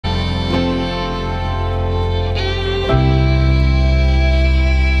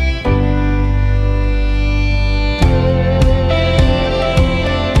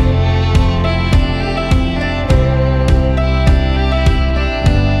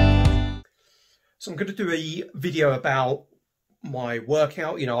So I'm going to do a video about my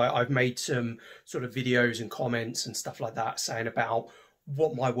workout. I've made some sort of videos and comments and stuff like that saying about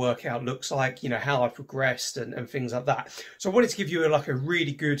what my workout looks like, how I progressed and things like that. So I wanted to give you a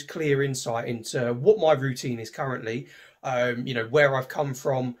really good, clear insight into what my routine is currently, where I've come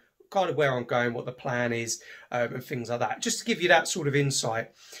from, kind of where I'm going, what the plan is, and things like that. Just to give you that sort of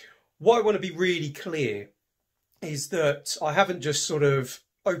insight. What I want to be really clear is that I haven't just sort of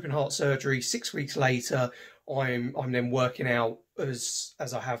open heart surgery 6 weeks later I'm then working out as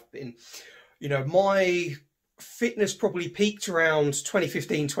I have been. My fitness probably peaked around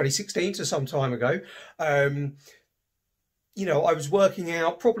 2015, 2016, so some time ago. I was working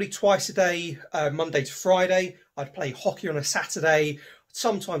out probably twice a day, Monday to Friday. I'd play hockey on a Saturday, I'd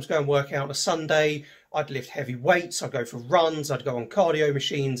sometimes go and work out on a Sunday. I'd lift heavy weights, I'd go for runs, I'd go on cardio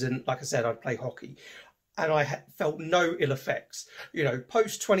machines, and like I said, I'd play hockey. And I felt no ill effects.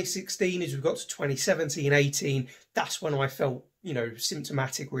 Post 2016, as we got to 2017, 18, that's when I felt,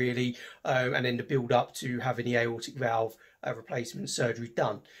 symptomatic really, and then the build up to having the aortic valve replacement surgery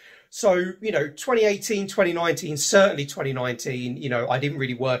done. So, 2018, 2019, certainly 2019, I didn't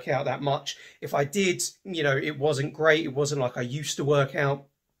really work out that much. If I did, it wasn't great. It wasn't like I used to work out.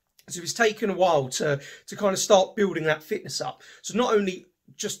 So it's taken a while to kind of start building that fitness up. So not only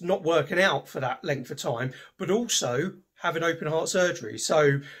just not working out for that length of time, but also having open heart surgery.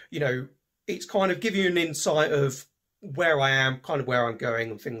 So, it's kind of giving you an insight of where I am, kind of where I'm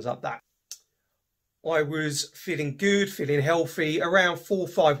going and things like that. I was feeling good, feeling healthy around 4 or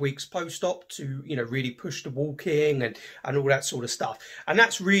 5 weeks post-op to, really push the walking and all that sort of stuff. And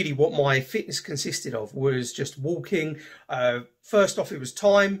that's really what my fitness consisted of, was just walking. First off, it was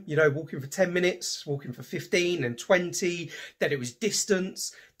time, walking for 10 minutes, walking for 15 and 20. Then it was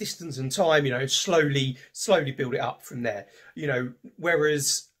distance and time, slowly build it up from there.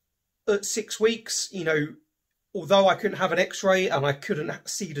 Whereas at 6 weeks, although I couldn't have an x-ray and I couldn't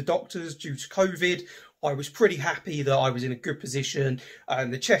see the doctors due to COVID, I was pretty happy that I was in a good position.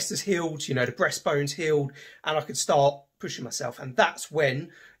 The chest has healed, the breastbone's healed, and I could start pushing myself. And that's when,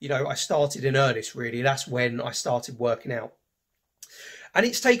 I started in earnest, really. That's when I started working out. And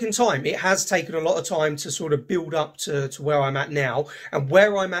it's taken time. It has taken a lot of time to sort of build up to where I'm at now. And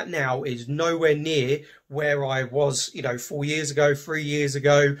where I'm at now is nowhere near where I was, 4 years ago, 3 years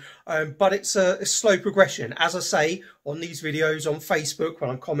ago. But it's a slow progression. As I say, on these videos on Facebook, when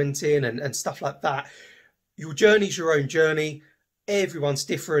I'm commenting and stuff like that, your journey's your own journey. Everyone's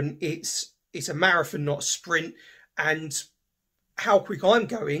different. It's a marathon, not a sprint. And how quick I'm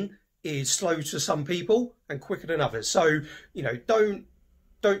going is slow to some people and quicker than others. So,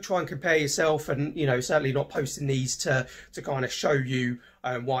 don't try and compare yourself, and certainly not posting these to kind of show you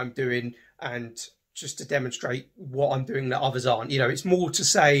what I'm doing and just to demonstrate what I'm doing that others aren't. It's more to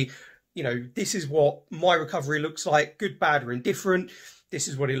say, this is what my recovery looks like, good, bad, or indifferent. This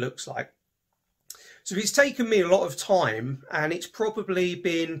is what it looks like. So it's taken me a lot of time, and it's probably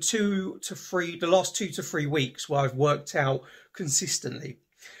been the last 2 to 3 weeks where I've worked out consistently.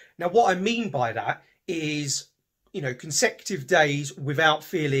 Now, what I mean by that is, consecutive days without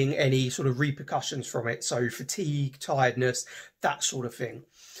feeling any sort of repercussions from it. So fatigue, tiredness, that sort of thing.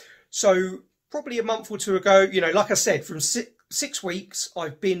 So probably a month or two ago, like I said, from 6 weeks,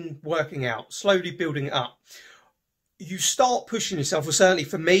 I've been working out, slowly building it up. You start pushing yourself. Well, certainly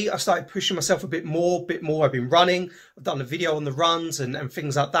for me, I started pushing myself a bit more. I've been running. I've done a video on the runs and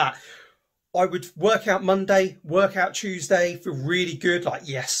things like that. I would work out Monday, work out Tuesday, feel really good. Like,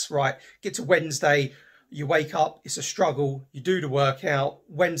 yes, right. Get to Wednesday, you wake up, it's a struggle. You do the workout.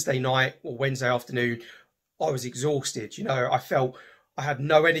 Wednesday night or Wednesday afternoon, I was exhausted. I felt I had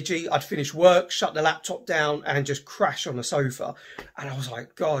no energy. I'd finish work, shut the laptop down and just crash on the sofa. And I was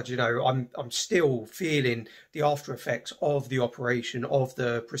like, God, I'm still feeling the after effects of the operation, of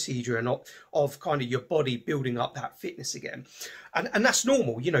the procedure, and of kind of your body building up that fitness again. And that's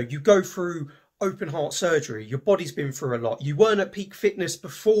normal. You go through open heart surgery, your body's been through a lot. You weren't at peak fitness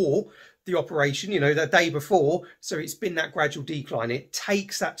before the operation, the day before. So it's been that gradual decline. It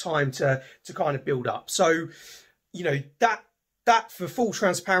takes that time to kind of build up. So, that for full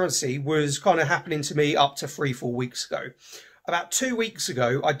transparency was kind of happening to me up to 3 or 4 weeks ago. About 2 weeks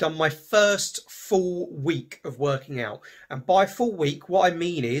ago, I'd done my first full week of working out. And by full week, what I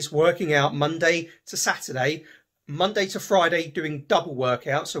mean is working out Monday to Saturday, Monday to Friday, doing double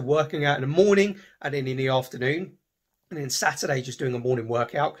workouts. So working out in the morning and then in the afternoon. And then Saturday, just doing a morning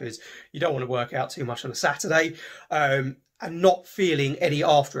workout because you don't want to work out too much on a Saturday, and not feeling any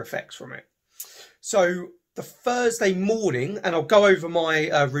after effects from it. So the Thursday morning, and I'll go over my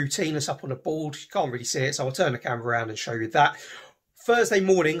routine that's up on the board. You can't really see it, so I'll turn the camera around and show you that. Thursday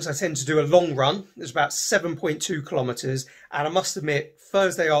mornings, I tend to do a long run. It's about 7.2 kilometers. And I must admit,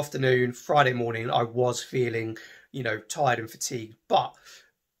 Thursday afternoon, Friday morning, I was feeling, you know, tired and fatigued, but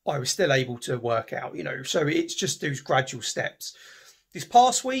I was still able to work out, you know, so it's just those gradual steps. This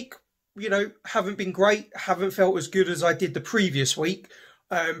past week, you know, haven't been great, haven't felt as good as I did the previous week.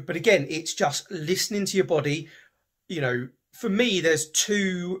 But again, it's just listening to your body. You know, for me, there's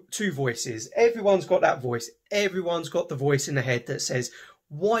two voices. Everyone's got that voice. Everyone's got the voice in the head that says,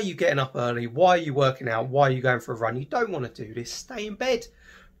 why are you getting up early? Why are you working out? Why are you going for a run? You don't want to do this. Stay in bed,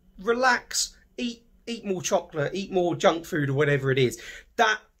 relax, eat more chocolate, eat more junk food or whatever it is.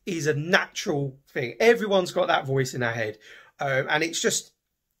 That is a natural thing. Everyone's got that voice in their head. And it's just,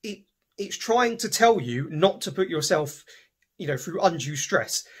 it's trying to tell you not to put yourself, you know, through undue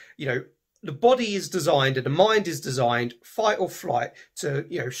stress. You know, the body is designed and the mind is designed, fight or flight, to,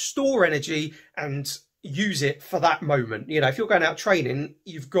 you know, store energy and use it for that moment. You know, if you're going out training,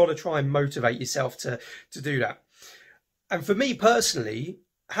 you've got to try and motivate yourself to do that. And for me personally,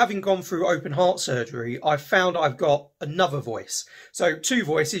 having gone through open heart surgery, I've found I've got another voice. So two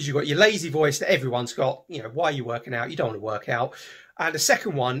voices. You've got your lazy voice that everyone's got, you know, why are you working out? You don't want to work out. And the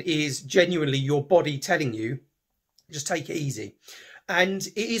second one is genuinely your body telling you, just take it easy. And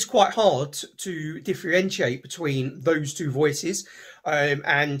it is quite hard to differentiate between those two voices.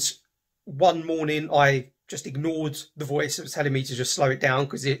 And one morning I just ignored the voice that was telling me to just slow it down,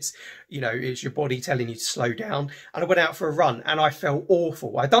 because it's, you know, it's your body telling you to slow down. And I went out for a run and I felt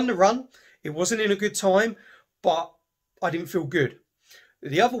awful. I'd done the run. It wasn't in a good time, but I didn't feel good.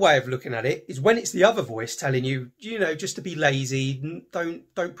 The other way of looking at it is when it's the other voice telling you, you know, just to be lazy,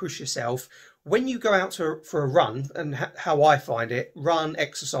 don't push yourself. When you go out for a run, and how I find it, run,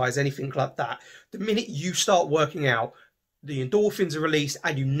 exercise, anything like that, the minute you start working out, the endorphins are released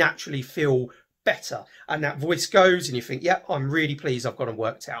and you naturally feel better. And that voice goes and you think, yeah, I'm really pleased I've got them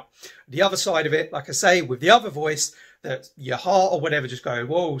worked out. The other side of it, like I say, with the other voice, that your heart or whatever just go,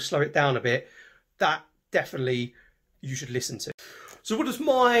 whoa, slow it down a bit, that definitely you should listen to. So what does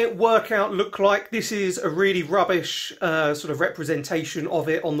my workout look like? This is a really rubbish sort of representation of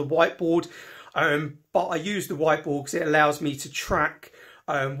it on the whiteboard. But I use the whiteboard because it allows me to track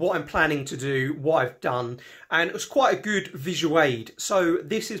what I'm planning to do, what I've done, and it was quite a good visual aid. So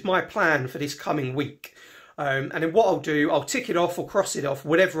this is my plan for this coming week. And then what I'll do, I'll tick it off or cross it off,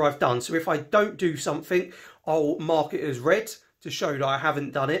 whatever I've done. So if I don't do something, I'll mark it as red to show that I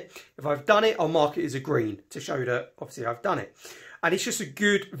haven't done it. If I've done it, I'll mark it as a green to show that obviously I've done it. And it's just a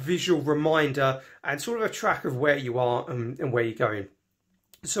good visual reminder and sort of a track of where you are and where you're going.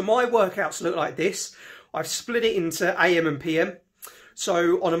 So my workouts look like this. I've split it into AM and PM.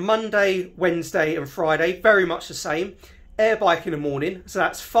 So on a Monday, Wednesday and Friday, very much the same. Air bike in the morning. So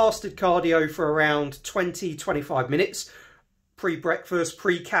that's fasted cardio for around 20-25 minutes. Pre-breakfast,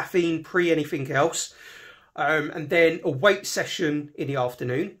 pre-caffeine, pre-anything else. And then a weight session in the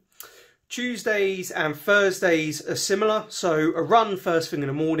afternoon. Tuesdays and Thursdays are similar. So a run first thing in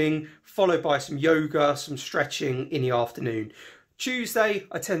the morning, followed by some yoga, some stretching in the afternoon. Tuesday,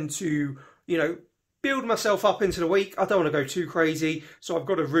 I tend to, you know, build myself up into the week. I don't want to go too crazy. So I've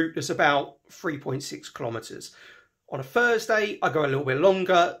got a route that's about 3.6 kilometers. On a Thursday, I go a little bit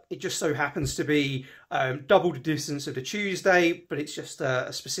longer. It just so happens to be double the distance of the Tuesday, but it's just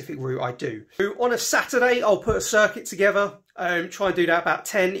a specific route I do. So on a Saturday, I'll put a circuit together, try and do that about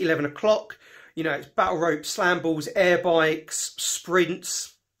 10, 11 o'clock. You know, it's battle ropes, slam balls, air bikes,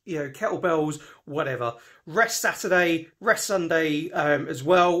 sprints, you know, kettlebells, whatever. Rest Saturday, rest Sunday as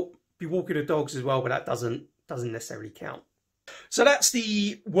well. Be walking the dogs as well, but that doesn't necessarily count. So that's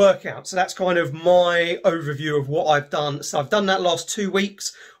the workout. So that's kind of my overview of what I've done. So I've done that last 2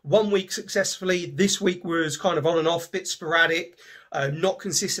 weeks, 1 week successfully. This week was kind of on and off, bit sporadic, not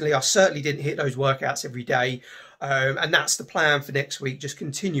consistently. I certainly didn't hit those workouts every day. And that's the plan for next week. Just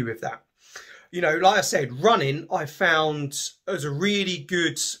continue with that. You know, like I said, running I found as a really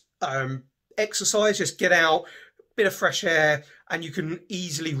good exercise. Just get out, bit of fresh air, and you can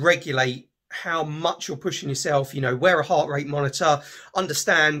easily regulate how much you're pushing yourself. You know, wear a heart rate monitor,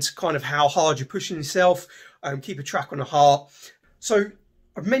 understand kind of how hard you're pushing yourself, keep a track on the heart. So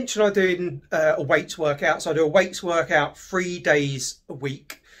I've mentioned I'm doing a weights workout. So I do a weights workout 3 days a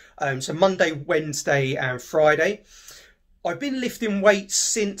week. So Monday, Wednesday and Friday. I've been lifting weights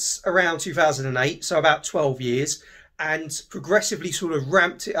since around 2008, so about 12 years, and progressively sort of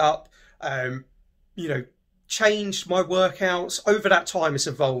ramped it up, you know, changed my workouts. Over that time it's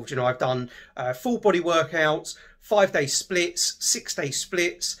evolved. You know, I've done full body workouts, 5-day splits, 6-day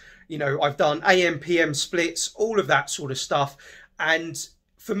splits, you know, I've done AM PM splits, all of that sort of stuff. And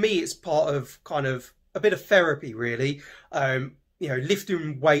for me it's part of kind of a bit of therapy really. you know,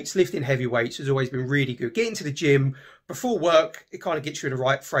 lifting weights, lifting heavy weights has always been really good. Getting to the gym before work, it kind of gets you in the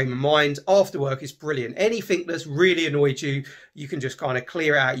right frame of mind. After work, it's brilliant. Anything that's really annoyed you, you can just kind of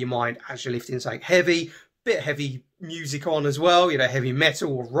clear it out of your mind as you're lifting something heavy. Bit of heavy music on as well, you know, heavy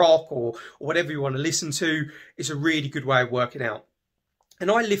metal or rock or whatever you want to listen to. It's a really good way of working out.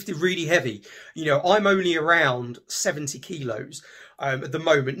 And I lifted really heavy. You know, I'm only around 70 kilos at the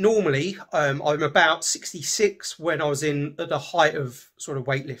moment. Normally, I'm about 66 when I was at the height of sort of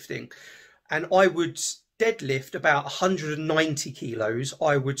weightlifting. And I would deadlift about 190 kilos.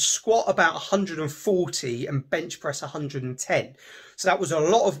 I would squat about 140 and bench press 110. So that was a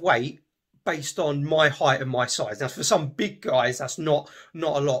lot of weight based on my height and my size. Now, for some big guys, that's not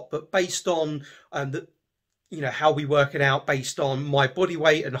a lot, but based on you know, how we work it out based on my body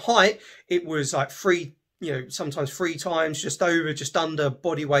weight and height, it was like sometimes 3 times, just over, just under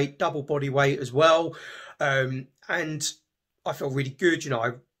body weight, double body weight as well. And I felt really good. You know,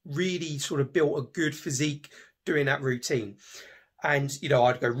 I really sort of built a good physique doing that routine. And, you know,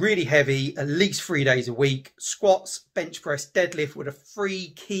 I'd go really heavy, at least 3 days a week, squats, bench press, deadlift were the 3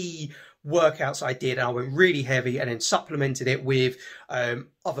 key workouts I did. And I went really heavy and then supplemented it with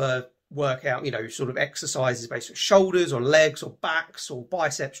other workout, you know, sort of exercises based on shoulders or legs or backs or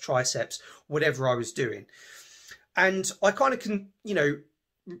biceps, triceps, whatever I was doing. And I kind of can, you know,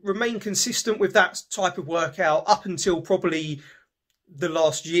 remain consistent with that type of workout up until probably the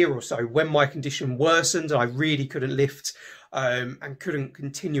last year or so, when my condition worsened and I really couldn't lift and couldn't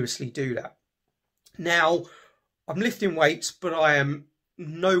continuously do that. Now, I'm lifting weights, but I am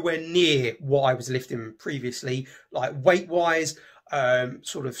nowhere near what I was lifting previously, like weight-wise,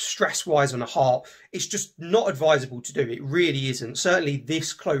 sort of stress-wise on the heart. It's just not advisable to do. It really isn't. Certainly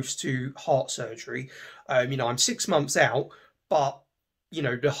this close to heart surgery. You know, I'm 6 months out, but you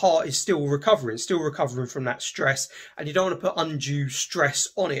know, the heart is still recovering from that stress, and you don't want to put undue stress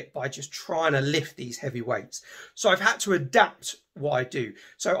on it by just trying to lift these heavy weights. So I've had to adapt what I do.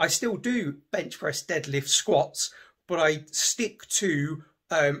 So I still do bench press, deadlift, squats, but I stick to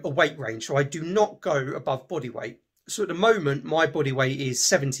a weight range. So I do not go above body weight. So at the moment, my body weight is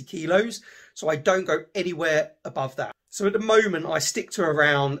 70 kilos. So I don't go anywhere above that. So at the moment, I stick to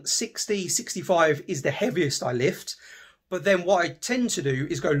around 60, 65 is the heaviest I lift. But then what I tend to do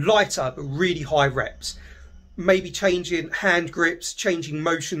is go lighter, but really high reps. Maybe changing hand grips, changing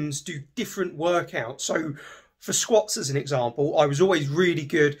motions, do different workouts. So for squats, as an example, I was always really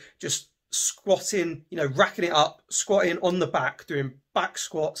good just squatting, you know, racking it up, squatting on the back, doing back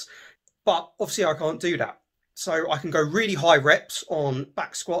squats. But obviously I can't do that. So I can go really high reps on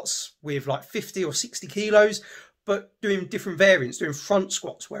back squats with like 50 or 60 kilos, but doing different variants, doing front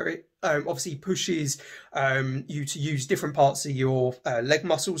squats where it obviously pushes you to use different parts of your leg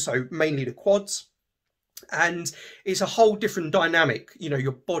muscles, so mainly the quads. And it's a whole different dynamic. You know,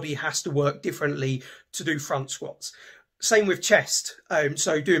 your body has to work differently to do front squats. Same with chest.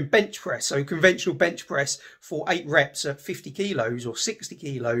 So doing bench press, so conventional bench press for 8 reps at 50 kilos or 60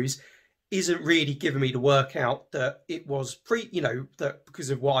 kilos isn't really giving me the workout that it was because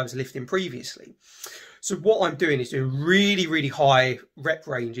of what I was lifting previously. So what I'm doing is doing really, really high rep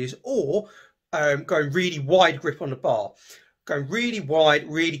ranges, or going really wide grip on the bar, going really wide,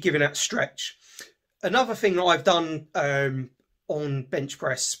 really giving that stretch. Another thing that I've done on bench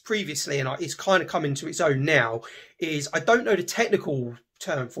press previously, and it's kind of come into its own now, is I don't know the technical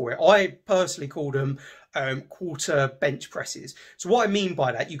term for it. I personally call them quarter bench presses. So what I mean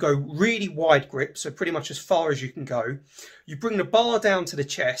by that, you go really wide grip, so pretty much as far as you can go. You bring the bar down to the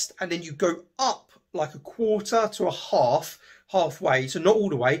chest, and then you go up like a quarter to a halfway, so not all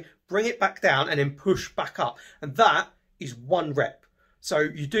the way, bring it back down and then push back up. And that is 1 rep. So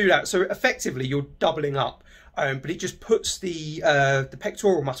you do that. So effectively you're doubling up, but it just puts the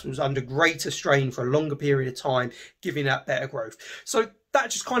pectoral muscles under greater strain for a longer period of time, giving that better growth. So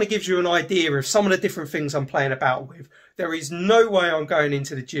that just kind of gives you an idea of some of the different things I'm playing about with. There is no way I'm going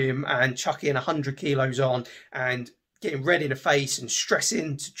into the gym and chucking 100 kilos on and getting red in the face and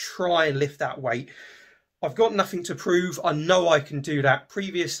stressing to try and lift that weight. I've got nothing to prove. I know I can do that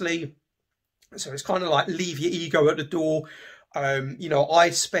previously. So it's kind of like leave your ego at the door. You know, I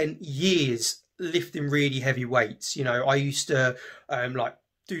spent years lifting really heavy weights. You know, I used to like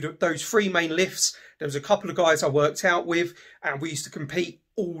do those 3 main lifts. There was a couple of guys I worked out with, and we used to compete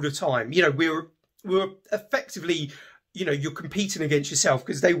all the time. You know, we were effectively, you know, you're competing against yourself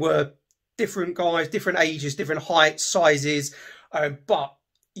because they were different guys, different ages, different heights, sizes, but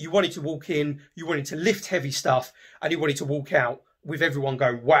you wanted to walk in, you wanted to lift heavy stuff, and you wanted to walk out with everyone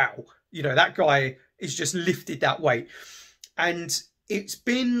going, wow, you know, that guy is just lifted that weight. And it's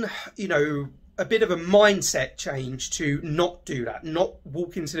been, you know, a bit of a mindset change to not do that, not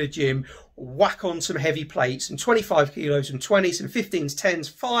walk into the gym, whack on some heavy plates, and 25 kilos, and 20s, and 15s,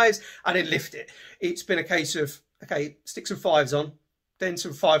 10s, 5s, and then lift it. It's been a case of, okay, stick some 5s on, then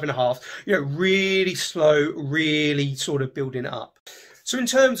some 5.5, you know, really slow, really sort of building it up. So in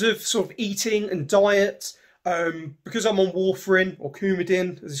terms of sort of eating and diet, because I'm on warfarin, or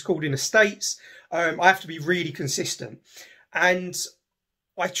Coumadin as it's called in the States, I have to be really consistent. And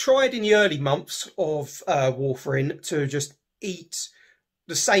I tried in the early months of warfarin to just eat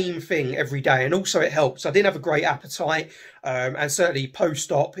the same thing every day, and also it helps. I didn't have a great appetite, and certainly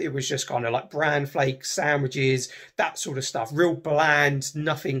post-op it was just kind of like bran flakes, sandwiches, that sort of stuff, real bland,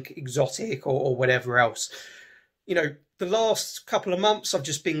 nothing exotic or whatever else. You know, the last couple of months I've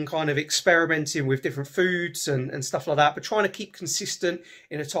just been kind of experimenting with different foods and stuff like that, but trying to keep consistent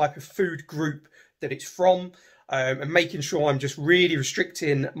in a type of food group that it's from, and making sure I'm just really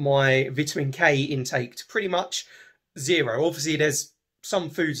restricting my vitamin K intake to pretty much zero. Obviously there's some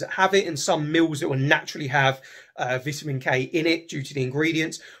foods that have it and some meals that will naturally have vitamin K in it due to the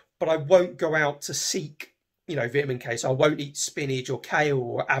ingredients, but I won't go out to seek, you know, vitamin K. So I won't eat spinach or kale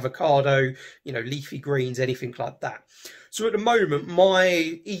or avocado, you know, leafy greens, anything like that. So at the moment, my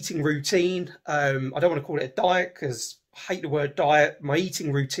eating routine, I don't want to call it a diet because I hate the word diet. My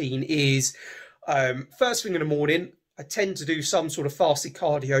eating routine is first thing in the morning, I tend to do some sort of fasted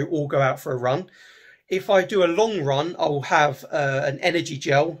cardio or go out for a run. If I do a long run, I'll have an energy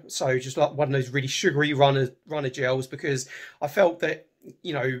gel, so just like one of those really sugary runner gels, because I felt that,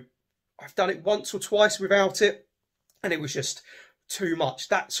 you know, I've done it once or twice without it, and it was just too much.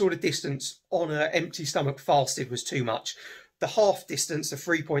 That sort of distance on an empty stomach fasted was too much. The half distance, the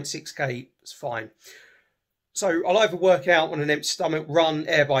 3.6k, is fine. So I'll either work out on an empty stomach, run,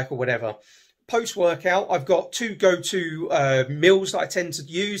 air bike, or whatever. Post-workout, I've got two go-to meals that I tend to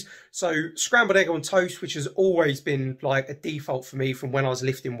use. So scrambled egg on toast, which has always been like a default for me from when I was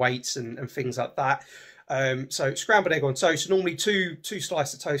lifting weights and things like that. So scrambled egg on toast, normally two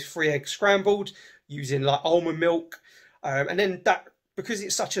slices of toast, 3 eggs scrambled, using like almond milk. And then that, because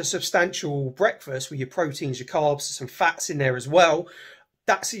it's such a substantial breakfast with your proteins, your carbs, some fats in there as well,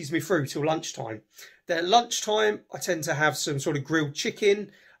 that sees me through till lunchtime. Then at lunchtime, I tend to have some sort of grilled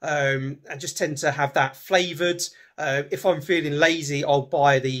chicken, and just tend to have that flavoured. If I'm feeling lazy, I'll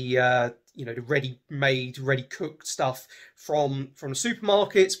buy the you know, the ready-made, ready-cooked stuff from the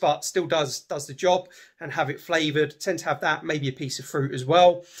supermarkets, but still does the job, and have it flavoured. Tend to have that, maybe a piece of fruit as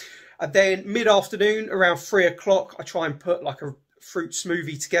well. And then mid-afternoon, around 3 o'clock, I try and put like a fruit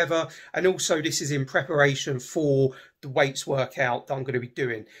smoothie together, and also this is in preparation for the weights workout that I'm going to be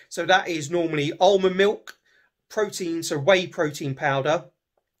doing. So that is normally almond milk, protein, so whey protein powder,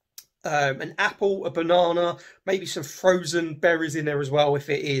 an apple, a banana, maybe some frozen berries in there as well if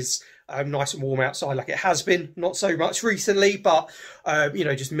it is nice and warm outside like it has been. Not so much recently, but you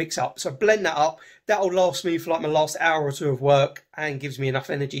know, just mix up. So blend that up. That'll last me for like my last hour or two of work and gives me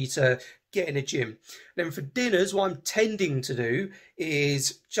enough energy to get in the gym. Then for dinners, what I'm tending to do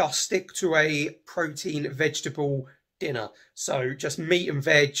is just stick to a protein vegetable dinner. So just meat and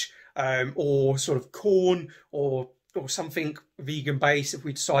veg, or sort of corn or something vegan based if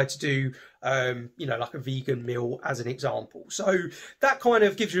we decide to do you know, like a vegan meal as an example. So that kind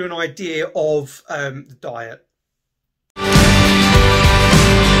of gives you an idea of the diet.